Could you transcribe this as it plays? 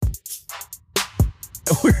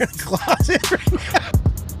We're in a closet right now.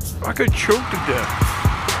 I could choke to death.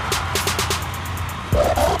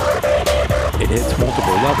 It hits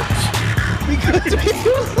multiple levels. Because we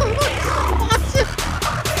were in a closet.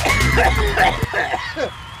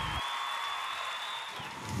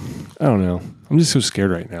 I don't know. I'm just so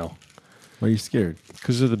scared right now. Why are you scared?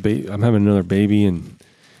 Because of the baby. I'm having another baby and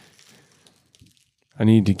I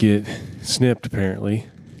need to get snipped apparently.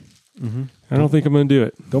 Mm-hmm. I don't think I'm going to do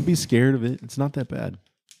it. Don't be scared of it. It's not that bad.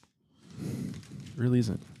 It really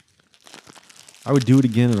isn't. I would do it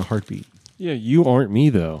again in a heartbeat. Yeah, you aren't me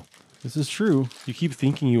though. This is true. You keep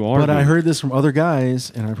thinking you are. But me. I heard this from other guys,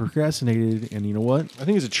 and I procrastinated, and you know what? I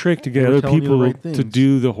think it's a trick to get They were other telling you the people right to things.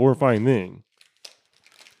 do the horrifying thing.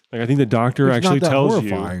 Like I think the doctor It's actually not that tells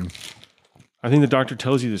horrifying. you. I think the doctor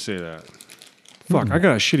tells you to say that. Fuck, I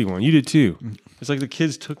got a shitty one. You did too. It's like the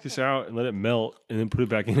kids took this out and let it melt and then put it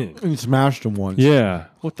back in it. And you smashed them once. Yeah.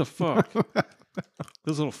 What the fuck?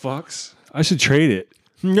 Those little fucks. I should trade it.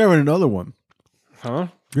 You're having another one. Huh?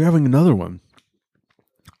 You're having another one.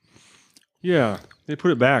 Yeah. They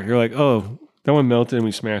put it back. You're like, oh, that one melted and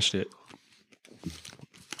we smashed it.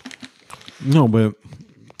 No, but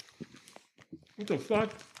What the fuck?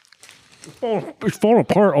 It's falling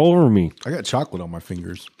apart all over me. I got chocolate on my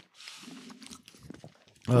fingers.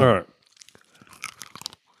 All right.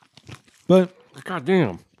 But God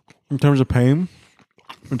damn. in terms of pain,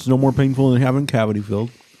 it's no more painful than having cavity filled.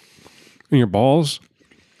 In your balls?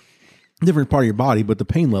 Different part of your body, but the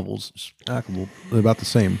pain levels is about the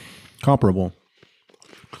same. Comparable.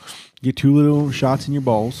 Get 2 little shots in your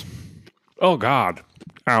balls. Oh, God.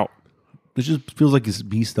 Ow. It just feels like it's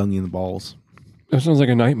bee stung you in the balls. That sounds like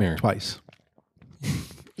a nightmare. Twice.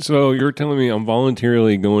 So you're telling me I'm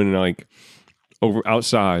voluntarily going like over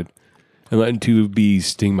outside and letting 2 bees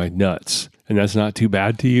sting my nuts, and that's not too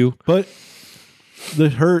bad to you? But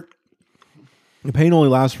the pain only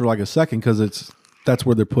lasts for like a second because that's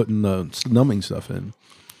where they're putting the numbing stuff in.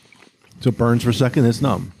 So it burns for a second, it's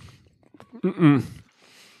numb. I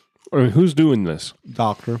mean, who's doing this?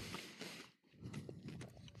 Doctor.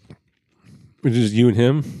 It's just you and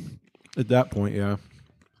him? At that point, yeah.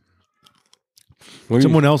 What do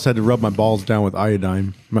Someone else had to rub my balls down with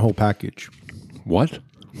iodine, my whole package. What?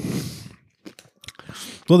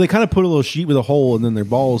 Well, they kind of put a little sheet with a hole, and then their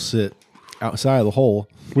balls sit outside of the hole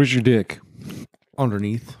Where's your dick?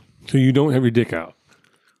 underneath. So you don't have your dick out?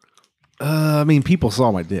 I mean, people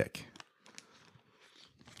saw my dick.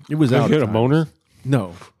 It was out. You had at a times. boner?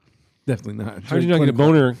 No, definitely not. How did you not get a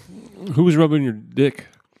boner? Who was rubbing your dick?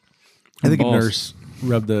 I think balls? a nurse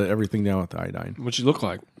rubbed everything down with the iodine. What'd you look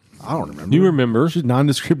like? I don't remember. You remember? She's a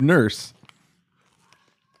nondescript nurse.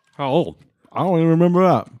 How old? I don't even remember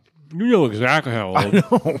that. You know exactly how old. I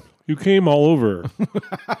know. You came all over.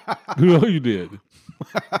 You know you did.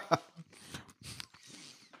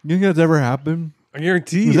 You think that's ever happened? I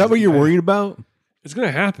guarantee you. Is that what you're worried about? It's going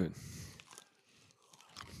to happen.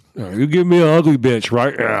 No, you give me an ugly bitch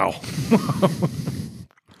right now.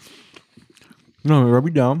 No, rub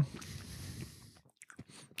me down.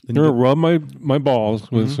 You're going to rub my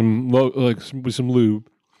balls with with some lube.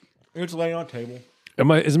 It's laying on the table.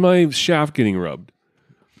 Is my shaft getting rubbed?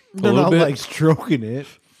 They're little not bit? like stroking it.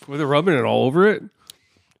 Were they rubbing it all over it?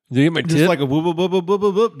 Did you get my Just tip like a whoop, whoop, whoop, whoop,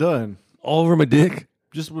 whoop, whoop, done. all over my dick?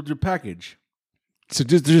 Just with your package. So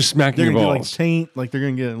they're just smacking They're your gonna get like balls. taint, like they're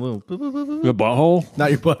gonna get a little. Boop, boop, boop, boop. The butthole? Not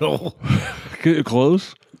your butthole. Get it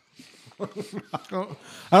close? I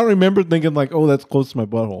don't remember thinking like, oh, that's close to my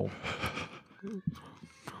butthole.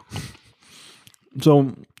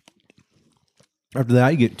 So after that,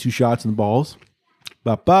 you get 2 shots in the balls.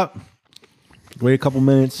 Bop, bop. Wait a couple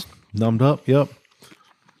minutes. Numbed up. Yep.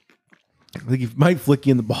 I think it might flick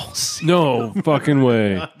you in the balls. No fucking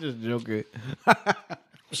way. Just joking.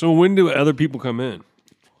 So when do other people come in?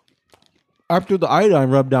 After the iodine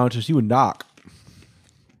rubbed down, it's just you and Doc.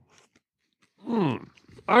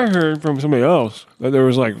 I heard from somebody else that there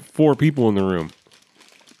was like 4 people in the room.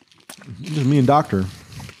 Just me and Doctor.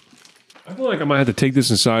 I feel like I might have to take this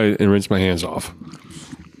inside and rinse my hands off.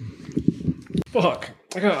 Fuck.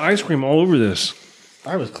 I got ice cream all over this.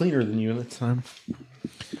 I was cleaner than you that time.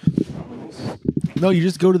 No, you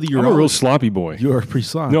just go to the urologist. I'm a real sloppy boy. You are pretty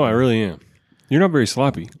sloppy. No, I really am. You're not very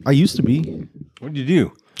sloppy. I used to be. What did you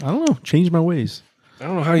do? I don't know. Changed my ways. I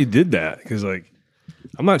don't know how you did that because, like,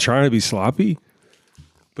 I'm not trying to be sloppy,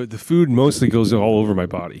 but the food mostly goes all over my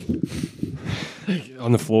body.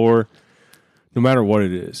 On the floor, no matter what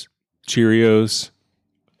it is. Cheerios,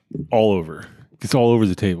 all over. It's all over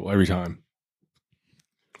the table every time.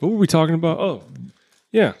 What were we talking about? Oh,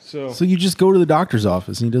 yeah. So So you just go to the doctor's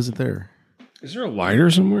office and he does it there. is there a lighter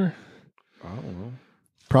somewhere? I don't know.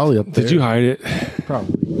 Probably up there. Did you hide it?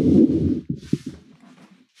 Probably.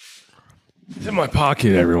 It's in my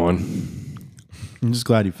pocket, everyone. I'm just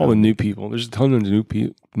glad you All the found new people. There's a ton of new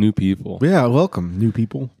people. it. Yeah, welcome, new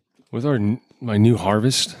people. With my new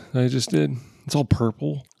harvest that I just did, it's all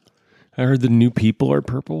purple. I heard the new people are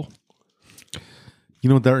purple. You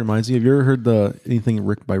know what that reminds me of? You ever heard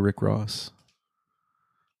anything by Rick Ross?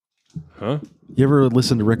 Huh? You ever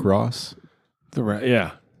listen to Rick Ross?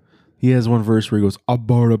 Yeah. He has one verse where he goes, "I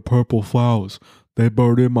burned the purple flowers. They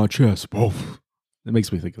burned in my chest." Both. It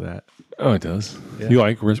makes me think of that. Oh, it does. Yeah. You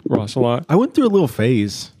like Ross a lot? I went through a little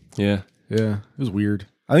phase. Yeah. Yeah, it was weird.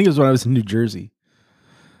 I think it was when I was in New Jersey.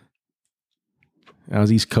 I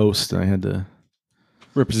was East Coast, and I had to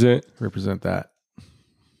represent that.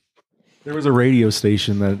 There was a radio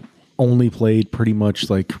station that only played pretty much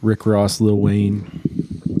like Rick Ross, Lil Wayne,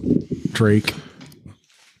 Drake.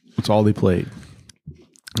 That's all they played.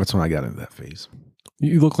 That's when I got into that phase.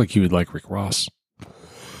 You look like you would like Rick Ross.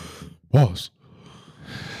 Was.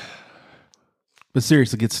 But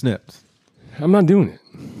seriously, get snipped. I'm not doing it.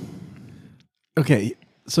 Okay,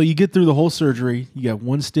 so you get through the whole surgery. You got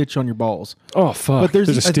one stitch on your balls. Oh, fuck. But there's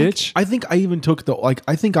a stitch? I think I even took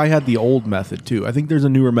I think I had the old method too. I think there's a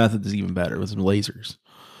newer method that's even better with some lasers.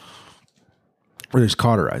 Or they just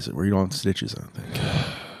cauterize it where you don't have stitches, I don't think.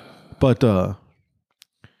 But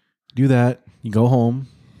do that. You go home.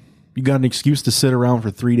 You got an excuse to sit around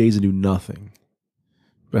for 3 days and do nothing.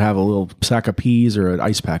 But have a little sack of peas or an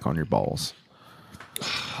ice pack on your balls.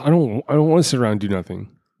 I don't want to sit around and do nothing.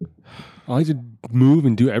 I like to move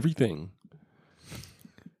and do everything.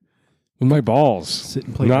 With my balls. Sit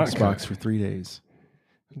and play Not Xbox for 3 days.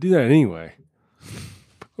 Do that anyway.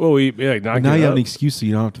 Well, now Now you have an excuse so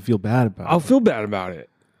you don't have to feel bad about it. I'll feel bad about it.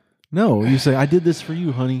 No, you say, "I did this for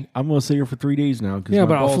you, honey. I'm going to sit here for 3 days now." Yeah,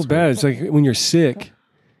 but I'll feel bad. It's like when you're sick,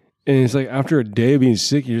 and it's like after a day of being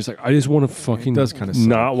sick, you're just like, I just want to fucking does kinda suck,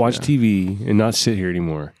 not watch yeah. TV and not sit here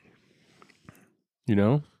anymore. You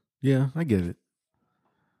know? Yeah, I get it.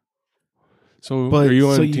 So But are you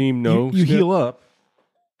on so team no? You heal up,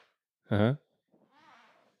 Uh-huh.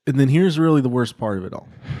 and then here's really the worst part of it all.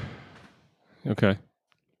 Okay.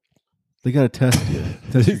 They got to test you,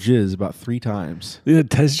 test your jizz about 3 times They gotta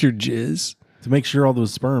test your jizz. to make sure all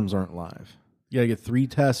those sperms aren't live. You got to get 3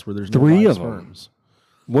 tests where there's no 3 live of them? sperms.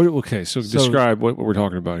 What? Okay, so describe what we're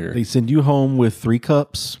talking about here. They send you home with 3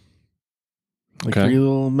 cups, like Okay. 3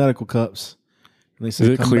 little medical cups. And they say, Is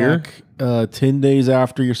it come clear? back 10 days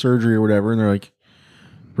after your surgery or whatever, and they're like,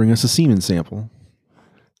 bring us a semen sample.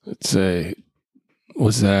 Let's say,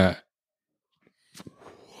 what's that?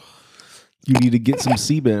 You need to get some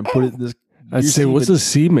semen and put it in this. I'd say, what's a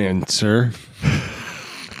C-man, sir?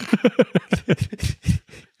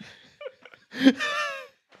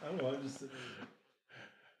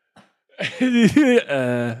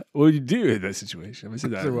 What would you do in that situation? I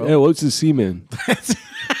said that. Well- Yeah, what's a seaman?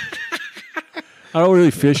 I don't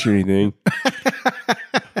really fish or anything.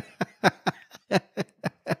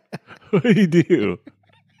 What do you do?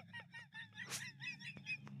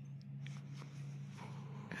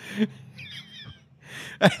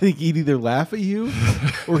 I think he'd either laugh at you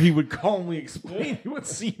or he would calmly explain what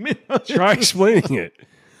semen is. Try explaining it.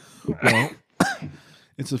 Well,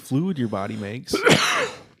 it's a fluid your body makes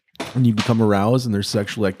when you become aroused and there's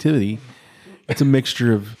sexual activity. It's a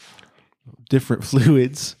mixture of different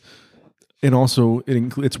fluids, and also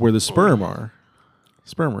it's where the sperm are.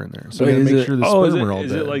 Sperm are in there, so you gotta make sure the sperm are all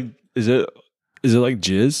is dead. it like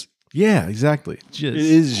jizz? Yeah, exactly. Jizz. It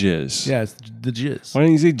is jizz. Yeah, it's the jizz. Why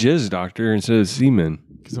don't you say jizz, doctor, instead of semen?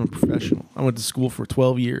 Because I'm a professional. I went to school for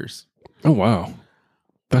 12 years. Oh, wow.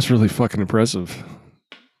 That's really fucking impressive.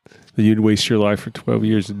 That you'd waste your life for 12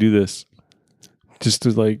 years to do this. Just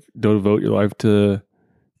to, like, devote your life to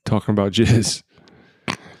talking about jizz.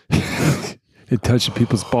 And touching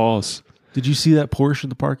people's balls. Did you see that Porsche in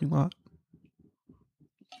the parking lot?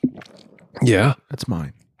 Yeah. That's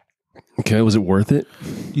mine. Okay, was it worth it?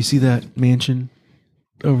 You see that mansion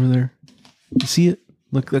over there? You see it?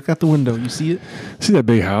 Look out the window. You see it? See that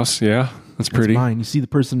big house? Yeah. That's pretty. It's mine. You see the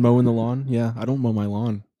person mowing the lawn? Yeah, I don't mow my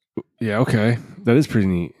lawn. Yeah, okay. That is pretty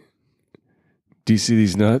neat. Do you see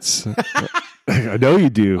these nuts? I know you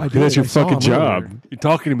do. I do. That's your I saw fucking them job. earlier. You're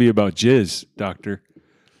talking to me about jizz, doctor.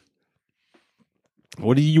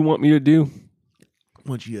 What do you want me to do? I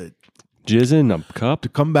want you Jizz in a cup? to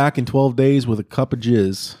come back in 12 days with a cup of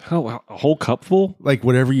jizz. How a whole cup full? Like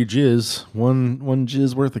whatever you jizz, one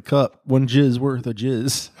jizz worth a cup, one jizz worth of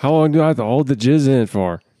jizz. How long do I have to hold the jizz in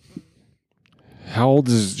for? How old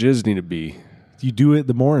does jizz need to be? You do it in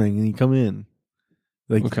the morning and you come in.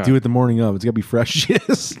 Like Okay. do it the morning of. It's got to be fresh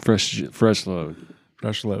jizz. Fresh load.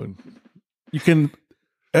 Fresh load. You can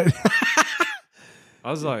I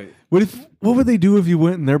was like, What would they do if you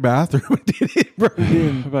went in their bathroom and did it burn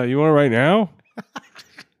in? how about you want it right now?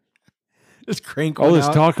 Just crank All one this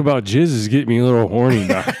out. talk about jizz is getting me a little horny,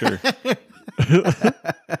 doctor.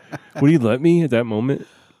 Would he let me at that moment?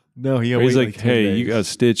 No, he Or he's wait like, 10 hey, days. you got a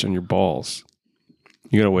stitch on your balls.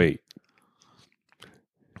 You got to wait.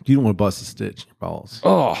 You don't want to bust a stitch in your balls.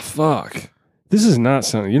 Oh, fuck. This is not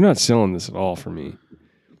selling. You're not selling this at all for me.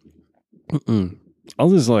 I'll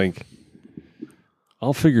just like,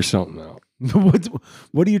 I'll figure something out.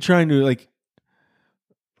 What are you trying to like?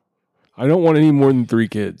 I don't want any more than 3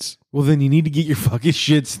 kids. Well, then you need to get your fucking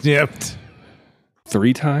shit snipped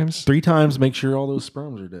 3 times? 3 times. Make sure all those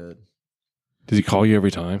sperms are dead. Does he call you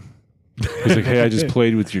every time? He's like, hey, I just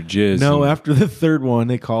played with your jizz. No, and- after the 3rd one,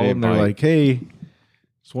 they call Hey, him. They're bye. like, hey,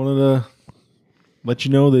 just wanted to let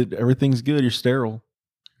you know that everything's good. You're sterile.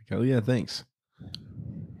 Like, oh, yeah, thanks.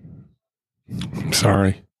 I'm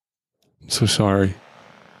sorry. I'm so sorry.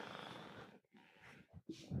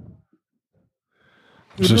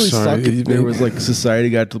 It would so really sorry. suck if there was like society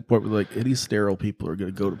got to the point where like any sterile people are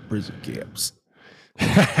going to go to prison camps.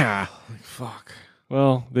 Like, fuck.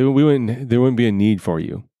 Well, there wouldn't be a need for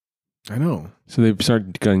you. I know. So they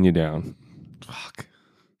started gunning you down. Fuck.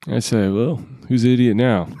 I said, well, who's the idiot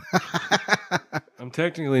now? I'm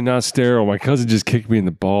technically not sterile. My cousin just kicked me in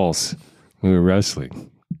the balls when we were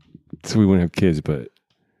wrestling. So we wouldn't have kids, but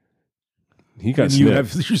he got And you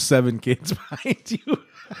snipped. have your 7 kids behind you.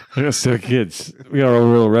 I got 7 kids. We got a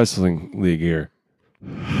real wrestling league here.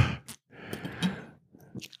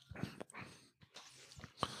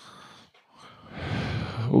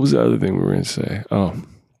 What was the other thing we were going to say? Oh.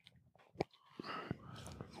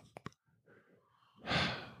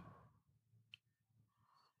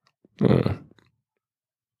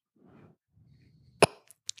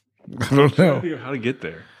 I don't know. How to get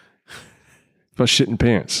there. About shitting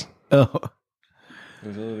pants. Oh.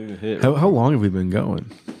 There's another thing to hit. How long have we been going?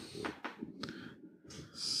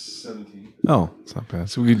 17. Oh, it's not bad.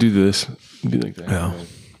 So we could do this. Do like that. Yeah.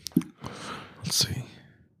 Let's see.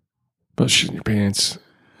 About shitting your pants.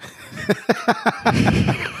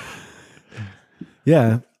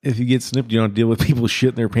 Yeah, if you get snipped, you don't deal with people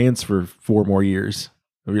shitting their pants for 4 more years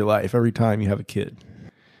of your life every time you have a kid.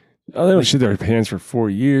 Oh, they don't shit their pants for 4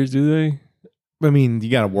 years, do they? I mean, you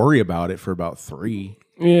got to worry about it for about 3.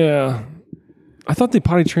 Yeah. I thought they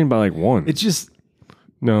potty trained by like 1. It's just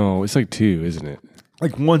No, it's like 2, isn't it?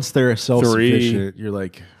 like once they're self-sufficient, you're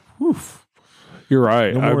like, woof, You're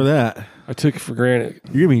right. no more of that. I took it for granted.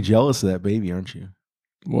 You're gonna be jealous of that baby, aren't you?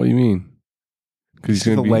 What do you mean? Because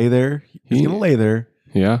He's gonna lay there. He's He- gonna lay there.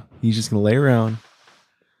 Yeah. He's just gonna lay around.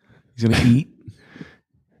 He's gonna eat.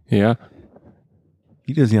 Yeah.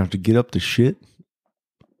 He doesn't have to get up to shit.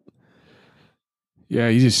 Yeah,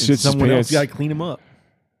 he just And shits his someone else pants. got to clean him up.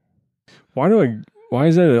 Why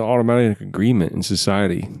is that an automatic agreement in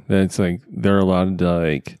society that it's like they're allowed to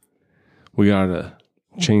like we gotta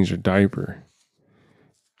change their diaper?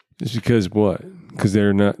 It's because what? Because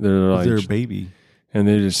they're like They're a baby. and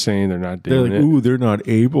they're just saying they're not They're doing like, it. ooh, they're not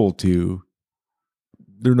able to.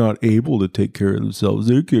 They're not able to take care of themselves.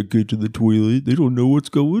 They can't get to the toilet. They don't know what's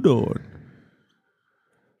going on.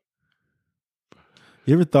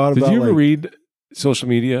 You ever thought Did about? you ever like, read social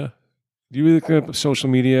media? Do you look up social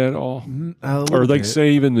media at all? a little Or like bit.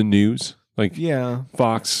 say even the news? Like yeah,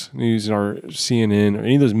 Fox News or CNN or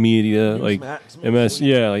any of those media, like MS,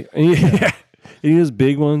 yeah, like any of those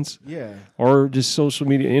big ones, yeah. or just social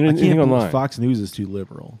media, I anything can't believe online. Fox News is too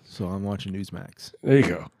liberal, so I'm watching Newsmax. There you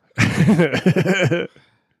go.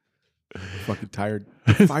 Fucking tired.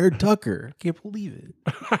 Fired Tucker. I can't believe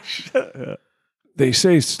it. They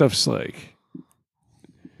say stuff's like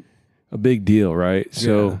a big deal, right?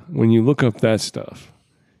 So Yeah. when you look up that stuff,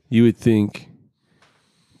 you would think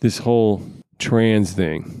this whole trans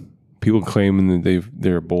thing, people claiming that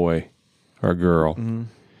they're a boy or a girl, Mm-hmm.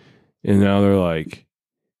 and now they're like,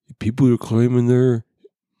 people are claiming they're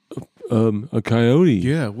a coyote,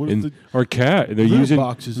 Yeah, what if and the or cat, and they're litter using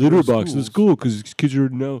boxes in litter our boxes in schools? school because kids are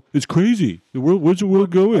now it's crazy. The world, where's the world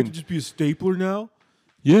I going? could just be a stapler now?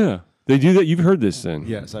 Yeah, they do that. You've heard this then?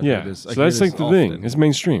 Yes, I've yeah. heard this. I So hear that's this like the often. thing. It's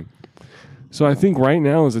mainstream. So I think right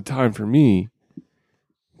now is the time for me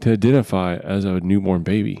to identify as a newborn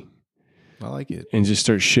baby I like it. and just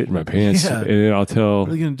start shitting my pants. Yeah. And then I'll tell What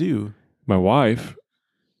are you gonna do? my wife,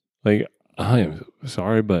 like, I am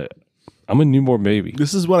sorry, but I'm a newborn baby.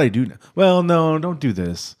 This is what I do now. Well, no, don't do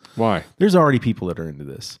this. Why? There's already people that are into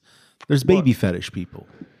this. There's baby fetish people.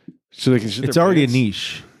 So they can shit It's their already pants? a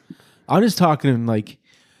niche. I'm just talking like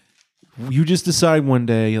you just decide one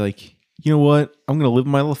day, like, you know what? I'm gonna live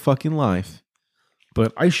my fucking life,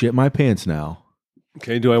 but I shit my pants now.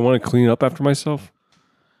 Okay, do I want to clean up after myself?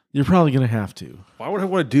 You're probably gonna have to. Why would I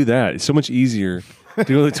want to do that? It's so much easier to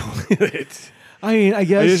go to the toilet. I mean, I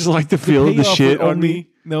guess I just like to feel the payoff shit would on only- me.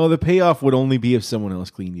 No, the payoff would only be if someone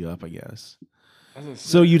else cleaned you up, I guess.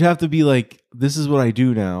 So you'd have to be like, this is what I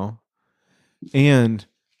do now. And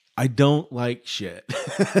I don't like shit.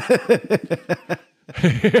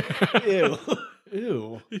 Ew.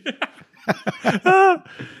 Ew.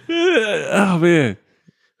 Oh man.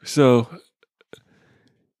 So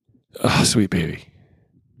sweet baby.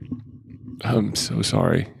 I'm so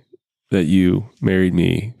sorry that you married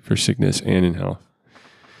me for sickness and in health.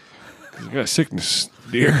 'Cause I got sickness,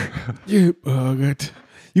 dear. You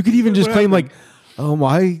could even just claim like,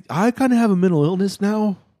 I kind of have a mental illness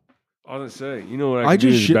now. I was gonna say, you know what I I could do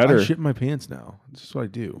just is shit, better. I shit my pants now. That's just what I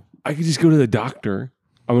do. I could just go to the doctor.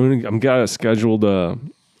 I'm got a scheduled. I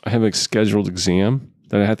have a scheduled exam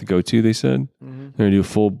that I have to go to. They said they're gonna do a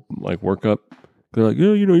full like workup. They're like,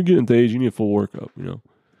 yeah, you're getting to age, you need a full workup,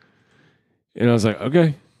 And I was like,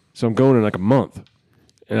 okay. So I'm going in like a month,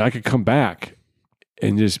 and I could come back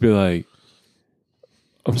and just be like,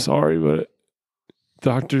 I'm sorry, but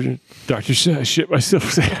doctor said I shit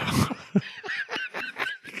myself out.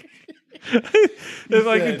 If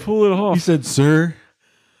I could pull it off. He said, sir,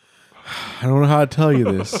 I don't know how to tell you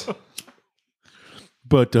this,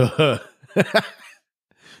 but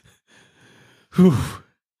whew.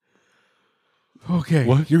 Okay,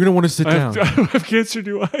 What? You're gonna want to sit down. I don't have cancer,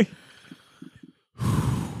 do I?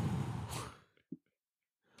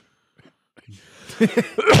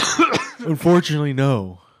 Unfortunately,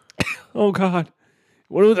 no. Oh God.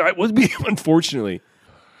 What was I? What's be unfortunately?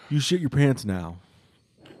 You shit your pants now.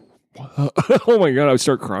 Oh my God! I would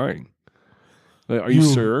start crying. Like, are you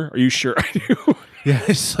sure? Are you sure I do? Yeah,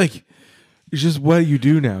 it's like it's just what you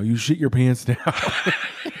do now. You shit your pants now.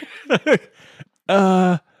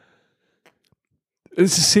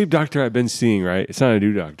 It's the same doctor I've been seeing, right? It's not a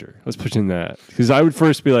new doctor. Let's put in that because I would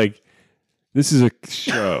first be like, "This is a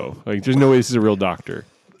show. Like, there's no way this is a real doctor."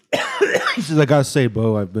 He says, "I gotta say,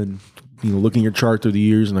 Bo, I've been looking at your chart through the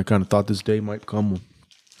years, and I kind of thought this day might come.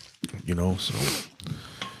 So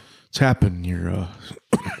it's happened. You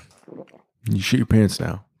shit your pants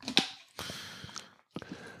now.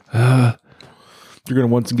 You're gonna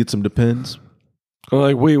want to get some Depends. I'm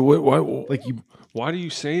like, wait, what? Why? Like you, Why do you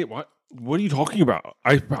say it? What are you talking about?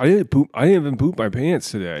 I didn't poop. I didn't even poop my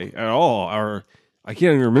pants today at all. Or I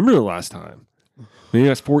can't even remember the last time. Maybe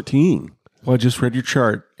that's 14. well, I just read your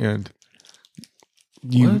chart, and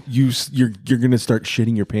you're gonna start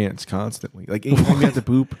shitting your pants constantly. Like anytime you have to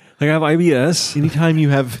poop, Like I have IBS. anytime you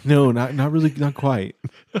have not really, not quite.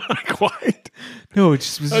 Not quite. No, it's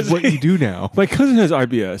just this is what you do now. My cousin has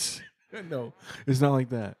IBS. No, it's not like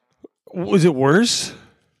that. Was it worse?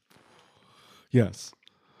 Yes.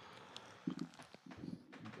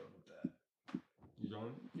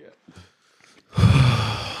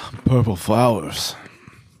 Purple flowers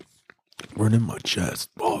running my chest,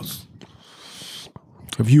 boss.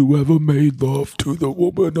 Have you ever made love to the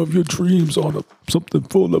woman of your dreams on something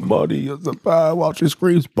full of money as a pie while she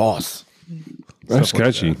screams, boss? That's Stuff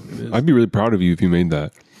like sketchy. that. I'd be really proud of you if you made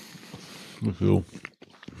that.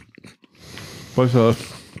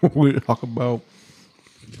 But we talk about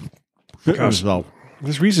Gosh.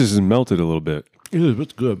 This Reese's is melted a little bit. it is.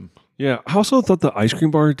 It's good. Yeah. I also thought the ice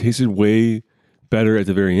cream bar tasted way better at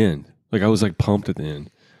the very end. Like I was like pumped at the end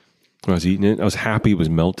when I was eating it. I was happy it was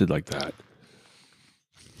melted like that.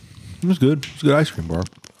 It was good. It's a good ice cream bar.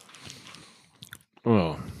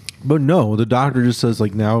 Oh. But no, the doctor just says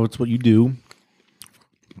like now it's what you do.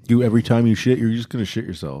 You every time you shit, you're just gonna shit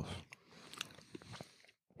yourself.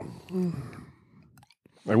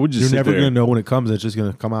 I would just You're sit never there. gonna know when it comes. It's just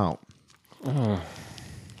gonna come out.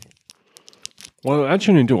 Well, that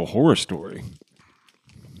turned into a horror story.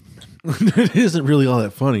 It isn't really all that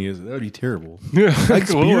funny, is it? That would be terrible. Yeah. I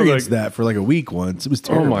experienced that for like a week once. It was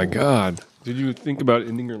Oh terrible. my God. Did you think about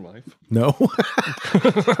ending your life? No,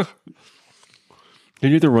 Did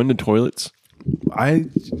you have to run to toilets? I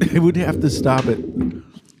would have to stop at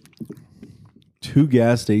 2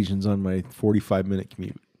 gas stations on my 45-minute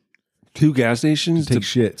commute. 2 gas stations? Take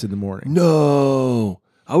shits in the morning. No.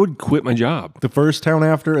 I would quit my job. The first town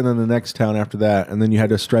after, and then the next town after that, and then you had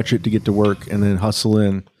to stretch it to get to work, and then hustle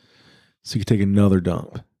in so you could take another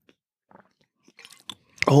dump.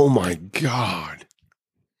 Oh my God.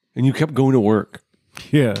 And you kept going to work.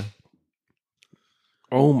 Yeah,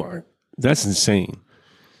 Oh my. That's insane.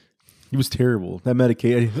 it was terrible. That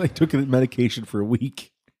medication, I took the medication for a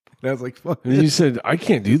week. And I was like, fuck And you this. said, I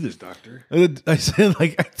can't do this, doctor. And I said,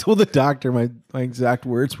 like, I told the doctor, my exact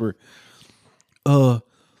words were,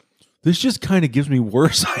 This just kind of gives me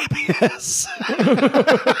worse IBS.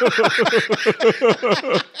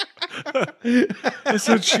 That's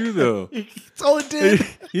so true, though. That's all it did.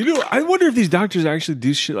 I wonder if these doctors actually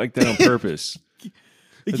do shit like that on purpose. It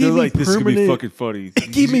They're gave me like, this could be fucking funny.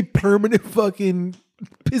 It gave me permanent fucking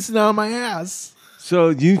pissing out of my ass. So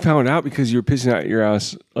you found out because you were pissing out your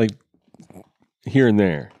ass like here and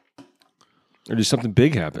there, or did something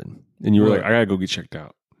big happen, and you were like, I gotta go get checked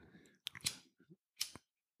out.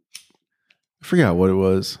 I forgot what it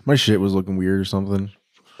was. My shit was looking weird or something.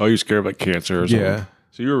 Oh, you're scared of like cancer or something. Yeah.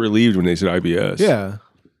 So you were relieved when they said IBS. Yeah.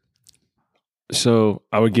 So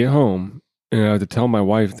I would get home and I had to tell my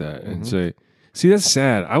wife that and say, see, that's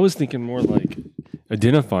sad. I was thinking more like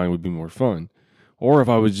identifying would be more fun. Or if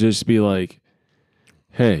I would just be like,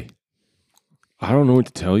 hey, I don't know what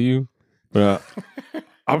to tell you, but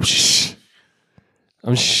I'm shitting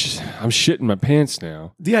my pants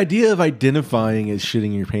now. The idea of identifying as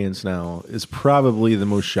shitting your pants now is probably the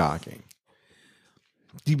most shocking.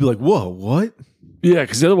 You'd be like, whoa, what? Yeah,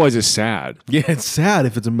 because otherwise it's sad. Yeah, it's sad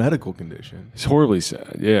if it's a medical condition. It's horribly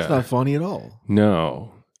sad. Yeah. It's not funny at all.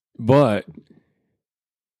 No. But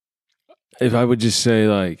if I would just say,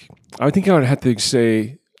 like, I think I would have to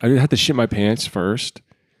say, I would have to shit my pants first,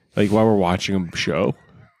 like while we're watching a show.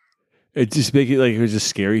 It just make it like it was a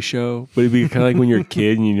scary show, but it'd be kind of like when you're a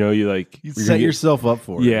kid and You'd set yourself up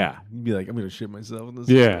for it. Yeah. You'd be like, I'm going to shit myself in this.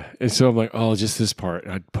 Yeah. And so I'm like, oh, just this part.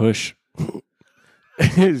 And I'd push.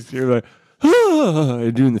 You're like, ah,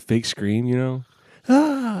 and doing the fake scream,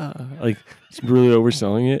 like it's really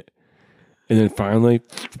overselling it. And then finally,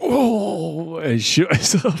 oh, I shit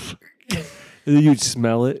myself. And then you'd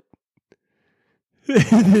smell it.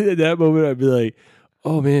 And at that moment, I'd be like,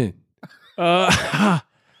 oh man, I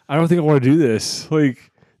don't think I want to do this.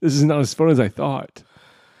 Like, this is not as fun as I thought.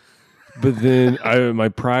 But then my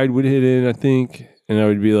pride would hit in, I think, and I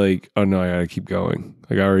would be like, oh no, I gotta keep going.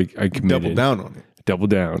 Like I committed. Double down on it. Double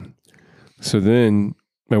down. So then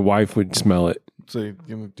my wife would smell it. So you're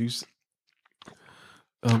going to do...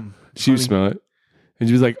 She would smell it. And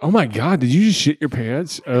she was like, oh my God, did you just shit your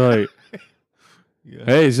pants? And I'm like,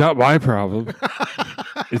 hey, it's not my problem.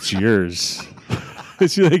 It's yours.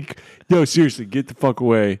 And she's like, no, seriously, get the fuck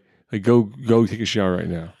away. Like, go take a shower right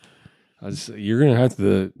now. I was like, you're going to have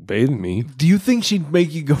to bathe me. Do you think she'd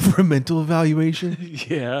make you go for a mental evaluation?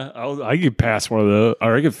 Yeah, I could pass one of those,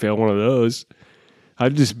 or I could fail one of those.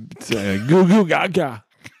 I'd just say, goo goo gaga.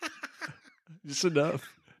 Just enough.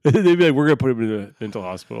 And they'd be like, we're going to put him in a mental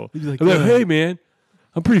hospital. Like, I'm like, hey, man,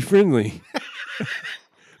 I'm pretty friendly.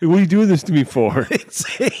 What are you doing this to me for?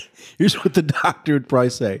 Here's what the doctor would probably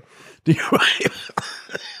say. Do you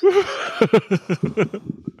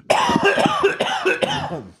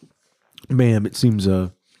Ma'am, it seems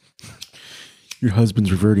your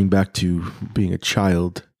husband's reverting back to being a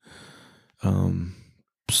child.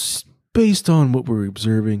 Based on what we're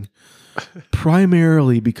observing,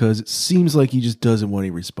 primarily because it seems like he just doesn't want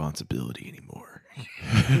any responsibility anymore.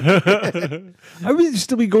 I would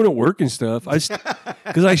still be going to work and stuff.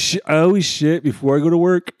 Because I always shit before I go to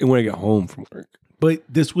work and when I get home from work. But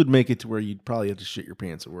this would make it to where you'd probably have to shit your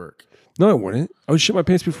pants at work. No, I wouldn't. I would shit my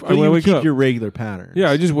pants before But when I you would wake keep up. your regular pattern.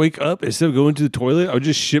 Yeah, I just wake up instead of going to the toilet. I would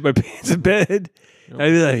just shit my pants in bed. I'd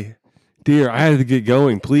be like, "Dear, I have to get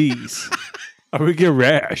going, please." I would get a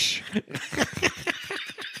rash.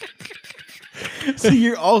 So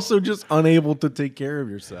you're also just unable to take care of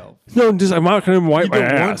yourself. No, I'm not going to wipe You my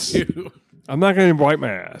don't want ass. to. I'm not going to wipe my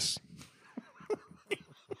ass.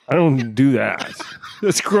 I don't do that.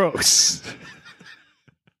 That's gross.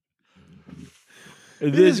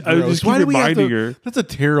 It is I would gross. just keep Why do we have reminding to? her. That's a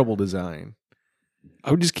terrible design.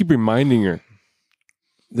 I would just keep reminding her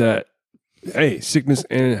that, hey, sickness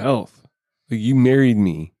and health. Like, you married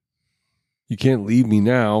me. You can't leave me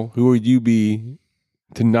now. Who would you be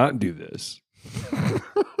to not do this? Like,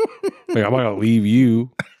 I'm not going to leave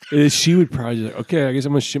you. And she would probably just like, okay, I guess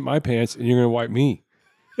I'm going to shit my pants and you're going to wipe me.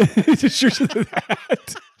 Just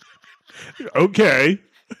that. Okay.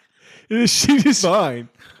 And she just Fine.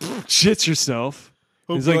 shits herself.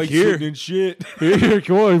 It's Hope you like, here. sitting in shit. Here,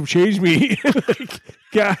 come on, change me. Like,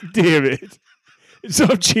 God damn it. And so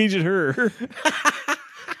I'm changing her. And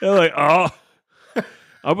I'm like, oh,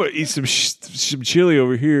 I'm going to eat some chili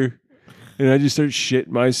over here. And I just start shitting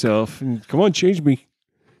myself. And come on, change me.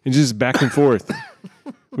 And just back and forth.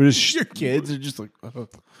 We're just Your kids are just like,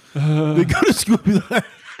 they go to school and be like,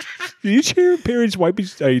 do you hear your parents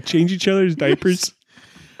change each other's diapers?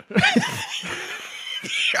 I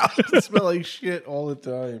smell like shit all the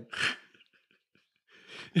time.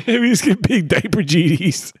 We just get big diaper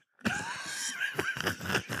GDs.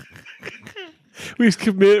 We just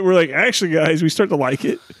commit. We're like, actually, guys, we start to like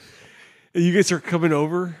it. And you guys are coming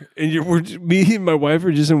over, and me and my wife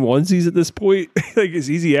are just in onesies at this point. Like, it's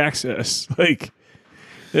easy access. Like,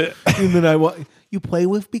 And then you play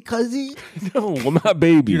with because no, I'm not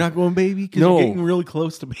baby. you're not going baby because No. you're getting really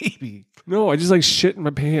close to baby. No, I just like shit in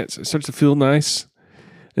my pants. It starts to feel nice,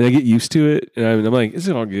 and I get used to it. And I'm like, it's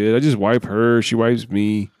all good. I just wipe her. She wipes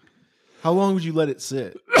me. How long would you let it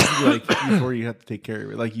sit? Like before you have to take care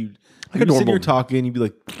of it? Like you'd a sit normal- here talking, you'd be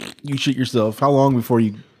like, you shit yourself. How long before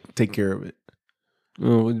you take care of it?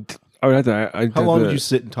 Oh, I would have to. How long would you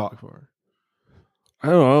sit and talk for? I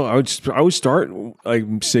don't know. I would start like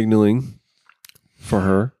signaling for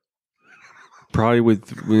her, probably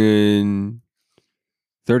within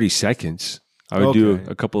 30 seconds. I would do Okay.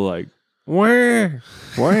 a couple like where,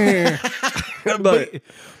 But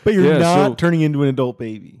you're Yeah, not so- turning into an adult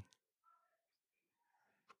baby.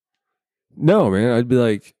 no, man. I'd be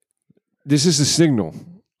like, this is a signal,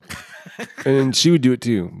 and she would do it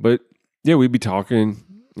too. But yeah, we'd be talking.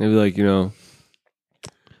 I'd be like,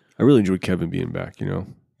 I really enjoyed Kevin being back. Yeah,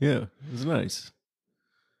 it was nice.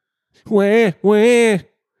 Where, and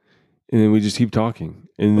then we just keep talking,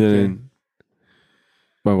 and then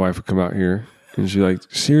my wife would come out here, and she's like,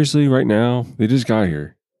 seriously, right now they just got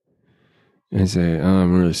here, and I say, oh,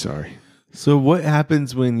 I'm really sorry. So what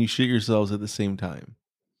happens when you shit yourselves at the same time?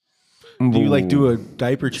 Do you like do a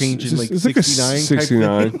diaper change in like It's 69?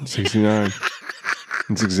 69.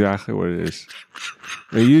 That's exactly what it is.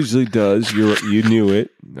 It usually does. You knew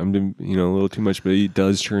it. I'm doing, a little too much, but it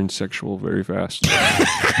does turn sexual very fast.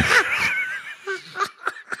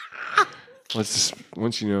 Once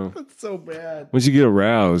That's so bad. once you get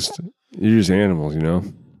aroused, you're just animals,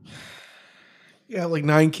 Yeah, like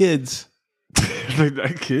 9 kids. Like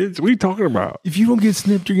that, kids? What are you talking about? If you don't get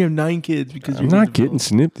snipped, you're gonna have 9 kids because I'm not getting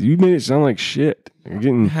snipped. You made it sound like shit. You're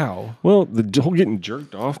getting How? well. The whole getting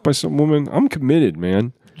jerked off by some woman. I'm committed,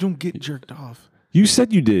 man. You don't get jerked off. You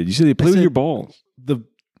said you did. You said they play with said- your balls.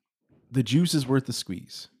 The juice is worth the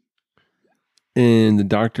squeeze. And the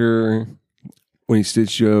doctor, when he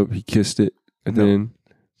stitched you up, he kissed it, and then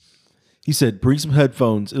He said, "Bring some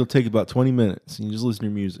headphones. It'll take about 20 minutes, and you just listen to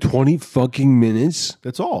your music." 20 fucking minutes.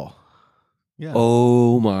 That's all. Yeah.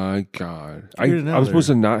 Oh my god! Figured it out I'm supposed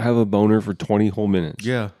to not have a boner for 20 whole minutes.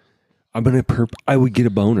 Yeah. I'm gonna I would get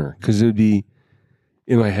a boner because it would be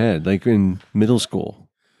in my head, like in middle school.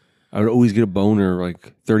 I would always get a boner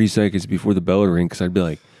like 30 seconds before the bell would ring because I'd be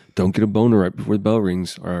like, "Don't get a boner right before the bell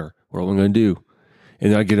rings, or what am I gonna do?"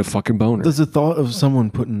 And then I get a fucking boner. Does the thought of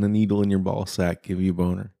someone putting a needle in your ball sack give you a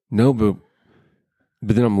boner? No, but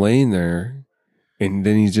then I'm laying there, and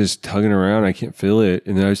then he's just tugging around. I can't feel it,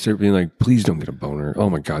 and then I start being like, "Please don't get a boner." Oh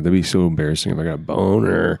my god, that'd be so embarrassing if I got a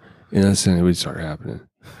boner, and that's when it would start happening.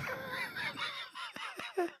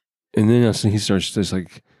 And then he starts just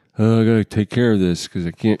like, "Oh, I gotta take care of this because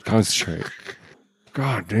I can't concentrate."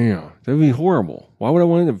 God damn, that'd be horrible. Why would I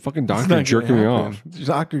want the fucking doctor jerking me off? The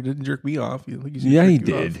doctor didn't jerk me off. Yeah, he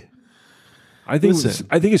did. I think Listen.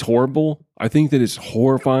 I think it's horrible. I think that it's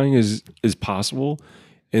horrifying as possible.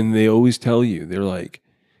 And they always tell you, they're like,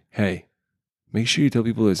 "Hey, make sure you tell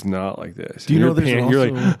people it's not like this." Do you And know you're there's you're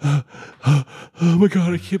like, "Oh my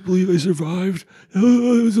god, I can't believe I survived.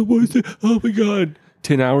 Oh, it was the worst thing. Oh my god."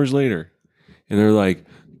 10 hours later, and they're like,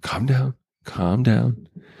 calm down.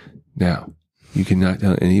 Now, you cannot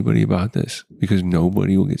tell anybody about this because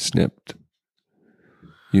nobody will get snipped.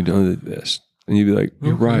 You know this. And you'd be like,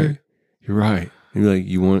 you're right. And you'd be like,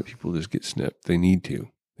 you want people to just get snipped. They need to.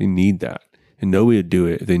 They need that. And nobody would do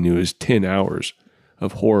it if they knew it was 10 hours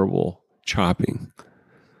of horrible chopping.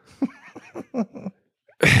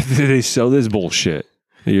 They sell this bullshit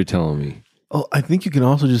that you're telling me. Oh, I think you can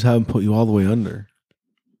also just have them put you all the way under.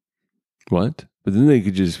 What? But then they'll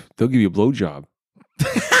give you a blowjob.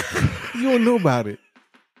 You don't know about it.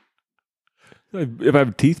 If I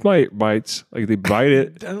have teeth bites, like they bite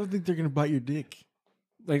it, I don't think they're gonna bite your dick.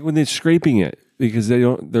 like when they're scraping it because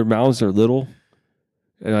their mouths are little.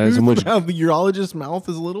 And I have so much. The urologist's mouth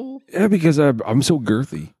is little. Yeah, because I'm so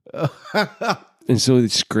girthy. And so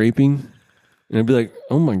it's scraping. And I'd be like,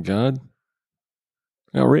 oh my God,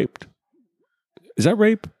 I got raped. Is that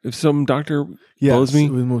rape? If some doctor blows me?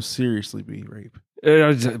 It would most seriously be rape.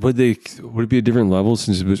 Would it be a different level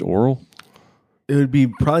since it was oral? It would be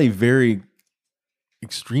probably very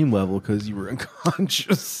extreme level because you were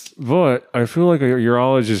unconscious. But I feel like a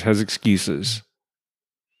urologist has excuses.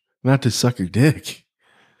 Not to suck your dick.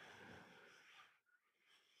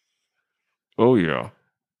 Oh, yeah.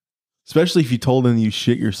 Especially if you told them you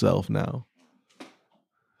shit yourself now.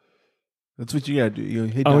 That's what you gotta do. You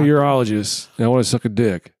go, hey, I'm a doc, urologist and I want to suck a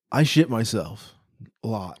dick. I shit myself a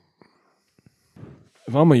lot.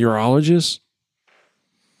 If I'm a urologist,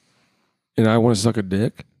 and I want to suck a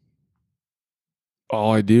dick,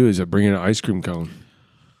 all I do is I bring in an ice cream cone.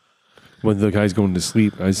 When the guy's going to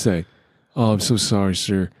sleep, I say, "Oh, I'm so sorry,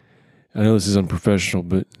 sir. I know this is unprofessional,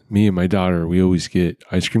 but me and my daughter, we always get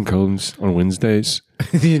ice cream cones on Wednesdays."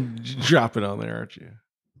 You drop it on there, aren't you?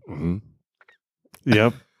 Mm-hmm.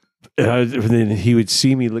 Yep. And then he would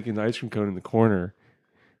see me licking the ice cream cone in the corner,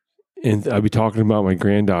 and I'd be talking about my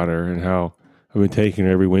granddaughter and how I've been taking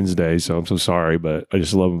her every Wednesday. So I'm so sorry, but I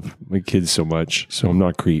just love my kids so much, so I'm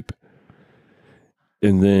not creep.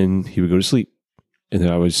 And then he would go to sleep, and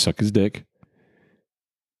then I would suck his dick.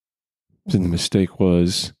 Then the mistake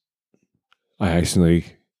was, he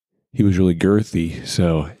was really girthy,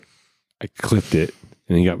 so I clipped it,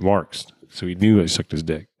 and he got marks. So he knew I sucked his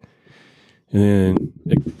dick. And then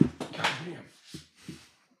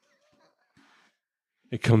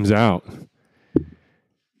it comes out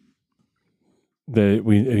that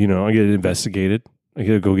I get it investigated. I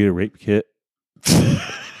got to go get a rape kit.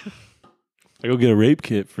 I go get a rape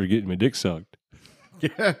kit for getting my dick sucked.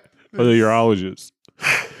 Yeah. By the urologist.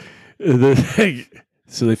 And then,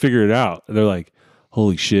 so they figure it out. And they're like,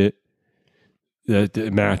 holy shit, that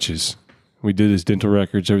it matches. We did his dental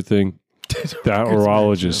records, everything. That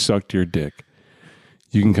urologist sucked your dick.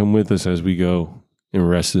 You can come with us as we go and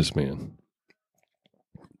arrest this man.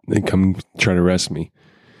 They come try to arrest me.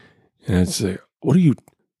 And I'd say, what are you?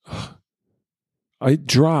 I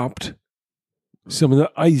dropped some of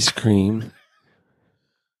the ice cream.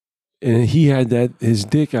 And he had his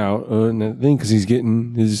dick out on that thing because he's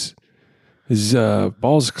getting his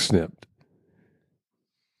balls snipped.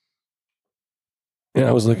 And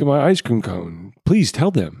I was like, my ice cream cone. Please tell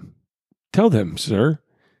them, sir.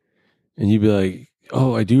 And you'd be like,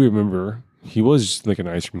 oh, I do remember. He was like an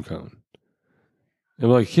ice cream cone. And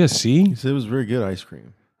I'm like, yeah, see? He said it was very good ice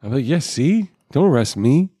cream. I'm like, yes, see? Don't arrest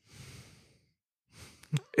me.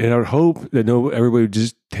 And I would hope that everybody would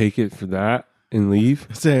just take it for that and leave.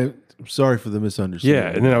 Say, I'm sorry for the misunderstanding. Yeah,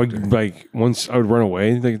 and then I would once I would run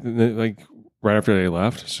away, like right after they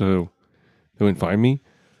left, so they wouldn't find me.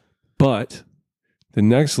 But the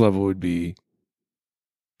next level would be,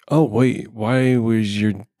 oh wait, why'd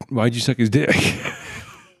you suck his dick?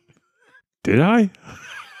 Did I?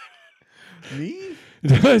 Me?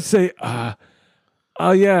 Did I say, oh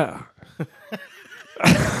yeah,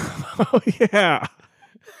 oh yeah,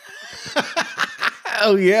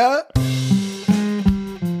 oh yeah.